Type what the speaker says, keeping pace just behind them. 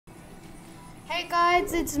Hey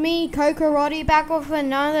guys, it's me, Kokoroti, back with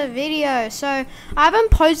another video. So, I haven't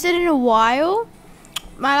posted in a while.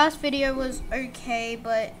 My last video was okay,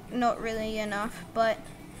 but not really enough. But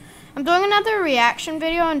I'm doing another reaction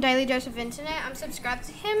video on Daily Dose of Internet. I'm subscribed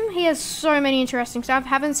to him. He has so many interesting stuff.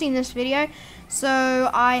 Haven't seen this video, so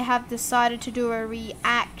I have decided to do a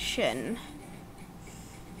reaction.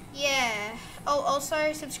 Yeah. Oh,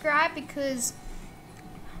 also subscribe because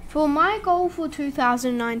for my goal for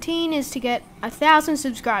 2019 is to get 1,000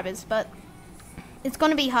 subscribers, but it's going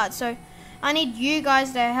to be hard, so I need you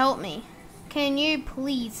guys to help me. Can you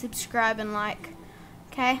please subscribe and like?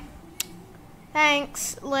 Okay?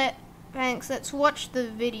 Thanks. Let's watch the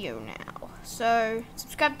video now. So,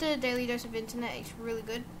 subscribe to Daily Dose of Internet. It's really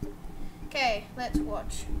good. Okay, let's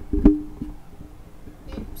watch.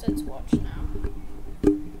 Oops, let's watch now.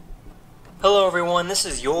 Hello everyone, this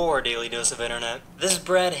is your Daily Dose of Internet. This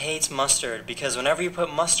bread hates mustard because whenever you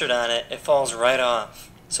put mustard on it, it falls right off.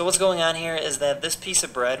 So what's going on here is that this piece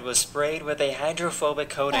of bread was sprayed with a hydrophobic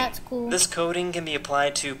coating. That's cool. This coating can be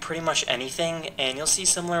applied to pretty much anything and you'll see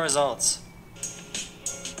similar results.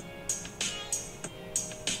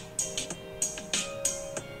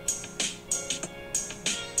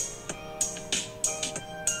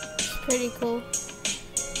 It's pretty cool.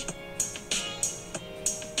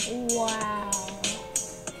 Wow.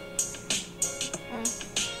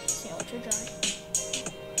 See what you're drawing.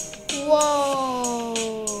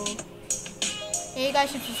 Whoa. Yeah, you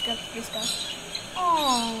guys should subscribe to this guy.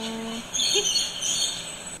 Aww.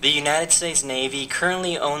 The United States Navy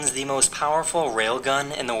currently owns the most powerful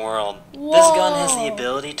railgun in the world. Whoa. This gun has the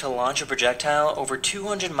ability to launch a projectile over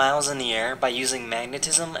 200 miles in the air by using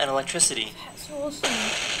magnetism and electricity. That's awesome.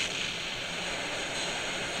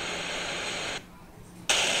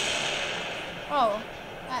 Oh,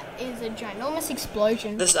 that is a ginormous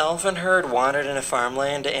explosion. This elephant herd wandered into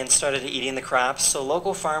farmland and started eating the crops, so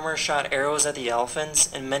local farmers shot arrows at the elephants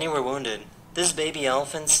and many were wounded. This baby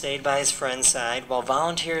elephant stayed by his friend's side while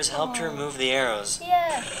volunteers helped to remove the arrows.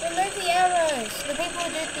 Yeah, remove the arrows. The people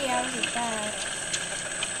who did the arrows are bad.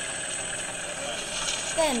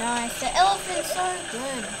 They're nice. The elephant's so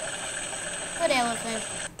good. Good elephant.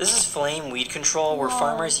 This is flame weed control where Whoa.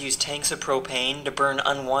 farmers use tanks of propane to burn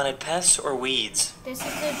unwanted pests or weeds. This is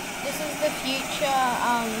the future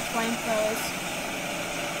flamethrowers.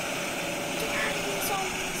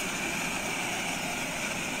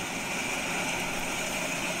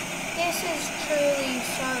 This is truly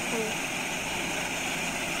so cool.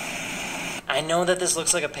 I know that this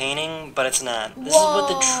looks like a painting, but it's not. This is what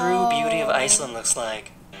the true beauty of Iceland looks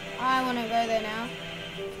like. I want to go there now.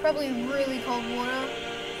 It's probably really cold water,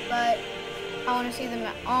 but I want to see them.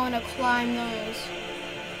 I want to climb those.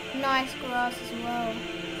 Nice grass as well.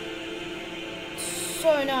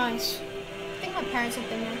 So nice. I think my parents have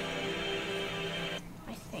been there.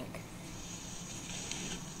 I think.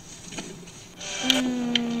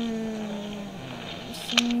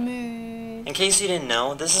 Smooth. In case you didn't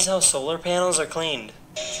know, this is how solar panels are cleaned.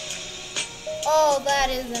 Oh, that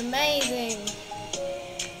is amazing.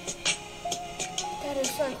 That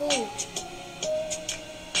is so cool.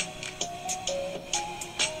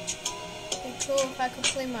 It'd be cool if I could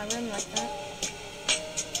clean my room like that.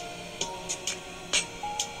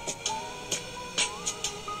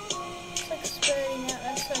 It's like spurting out,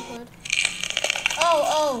 that's so good.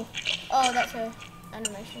 Oh, that's a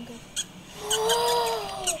animation good.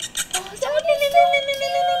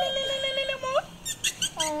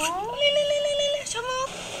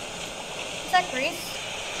 Is that grease?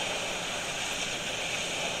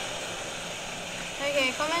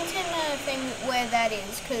 Okay, comment in the thing where that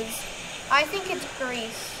is, because I think it's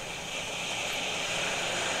Greece.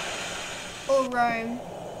 Or Rome.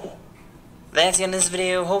 That's the end of this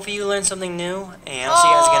video. Hopefully you learned something new, and I'll see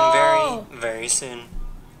you guys again very, very soon.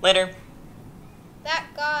 Later. That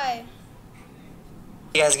guy.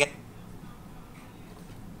 See you guys again.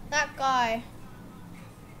 That guy.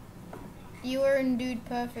 You are in Dude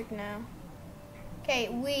Perfect now. Okay,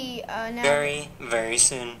 we are now... Very, very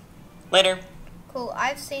soon. Later. Cool,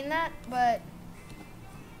 I've seen that, but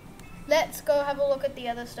let's go have a look at the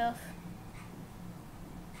other stuff.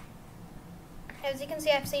 As you can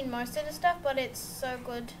see, I've seen most of the stuff, but it's so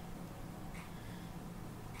good.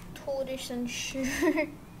 Tortoise and shoe.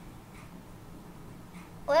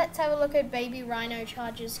 Let's have a look at Baby Rhino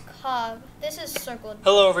Charger's car. This is so good.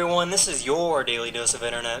 Hello everyone, this is your Daily Dose of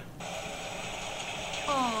Internet.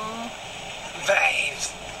 Aww.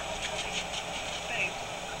 Vibes.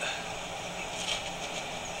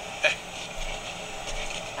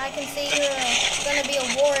 I can see you're gonna be a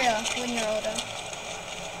warrior when you're older.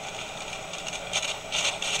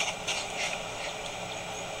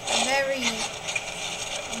 very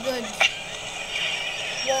good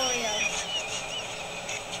warrior.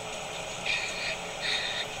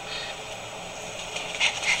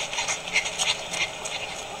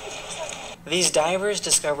 These divers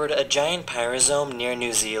discovered a giant pyrosome near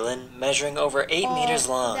New Zealand, measuring over 8 meters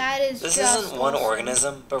long. That is This just isn't one awesome.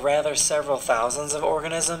 organism, but rather several thousands of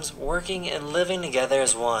organisms working and living together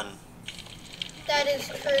as one. That is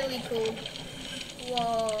truly cool.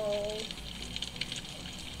 Whoa.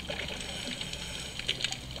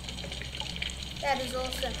 That is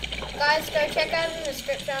awesome. Guys, go check out in the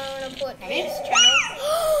description. I'm going to put his channel.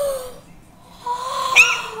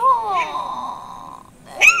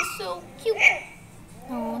 That is so cute.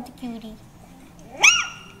 Oh, the cutie.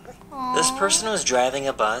 This person was driving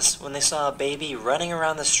a bus when they saw a baby running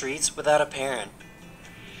around the streets without a parent.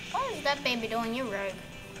 What is that baby doing? You're rogue.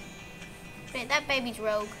 Wait, that baby's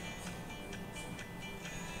rogue.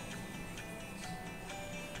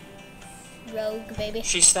 Rogue baby.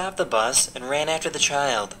 She stopped the bus and ran after the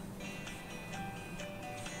child.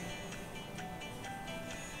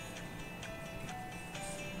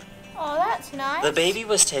 Oh, that's nice. The baby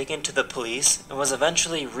was taken to the police and was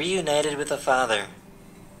eventually reunited with the father.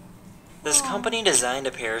 This company designed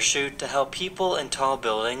a parachute to help people in tall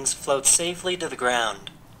buildings float safely to the ground.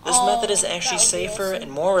 This method is that actually would be safer awesome.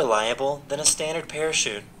 and more reliable than a standard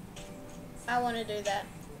parachute. I want to do that.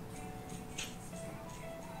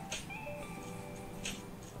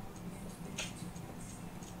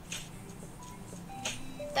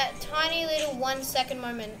 That tiny little 1 second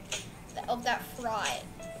moment of that fright.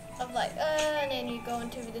 Of like, and then you go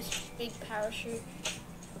into this big parachute.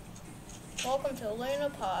 Welcome to Luna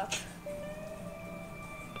Park.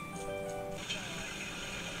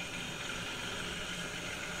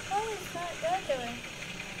 What is that guy doing?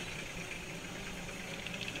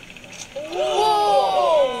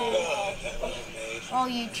 Whoa! Oh,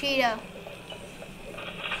 you cheater.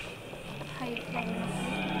 How you playing?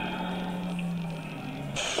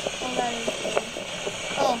 Oh, that is good.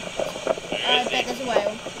 Oh, I bet there's a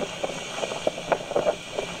whale.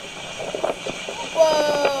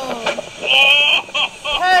 Whoa!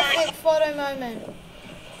 Perfect photo moment.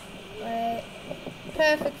 Wait.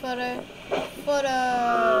 Perfect photo. Photo.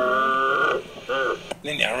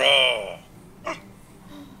 Linearo.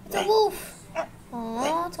 It's a wolf.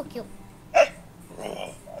 Oh, so cute.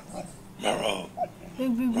 Mero.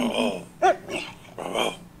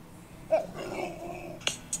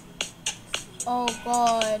 Oh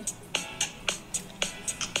God.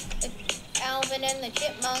 It's Alvin and the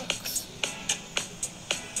Chipmunks.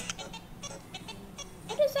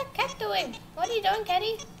 What is that cat doing? What are you doing,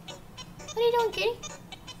 Kitty? What are you doing, Kitty?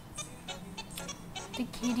 The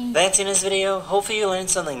kitty. That's in this video. Hopefully you learned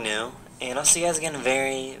something new. And I'll see you guys again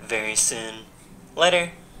very, very soon.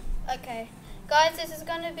 Later. Okay. Guys, this is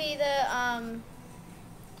going to be the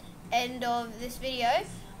end of this video.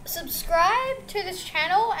 Subscribe to this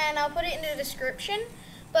channel and I'll put it in the description.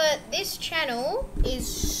 But this channel is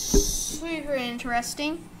super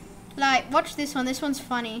interesting. Like, watch this one. This one's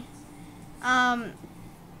funny.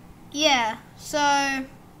 Yeah. So,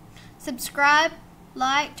 subscribe,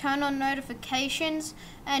 like, turn on notifications,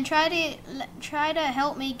 and try to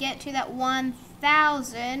help me get to that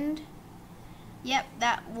 1,000. Yep,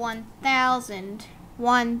 that 1,000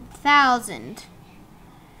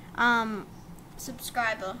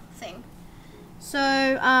 subscriber thing.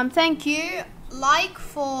 So, thank you. Like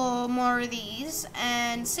for more of these,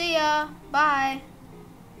 and see ya. Bye.